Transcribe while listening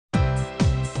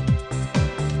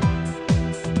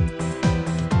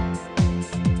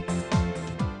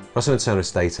Russen & Turner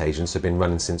estate agents have been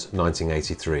running since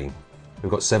 1983.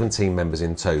 We've got 17 members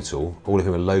in total, all of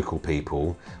whom are local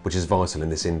people, which is vital in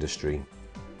this industry.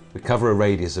 We cover a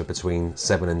radius of between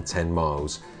 7 and 10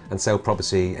 miles and sell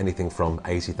property anything from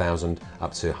 £80,000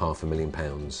 up to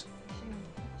 £500,000.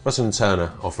 Russen &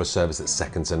 Turner offer a service that's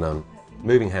second to none.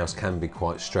 Moving house can be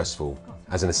quite stressful.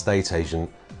 As an estate agent,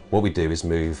 what we do is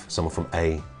move someone from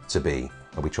A to B,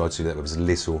 and we try to do that with as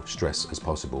little stress as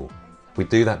possible. We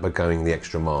do that by going the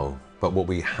extra mile, but what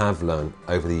we have learned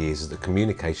over the years is that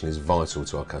communication is vital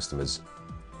to our customers.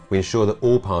 We ensure that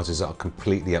all parties are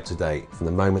completely up to date from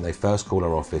the moment they first call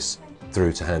our office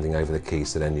through to handing over the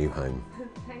keys to their new home.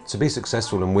 To be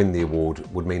successful and win the award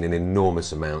would mean an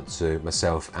enormous amount to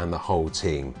myself and the whole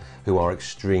team, who are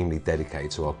extremely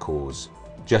dedicated to our cause.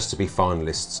 Just to be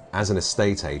finalists as an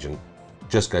estate agent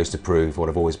just goes to prove what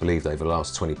I've always believed over the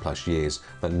last 20+ years,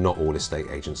 that not all estate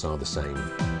agents are the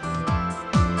same.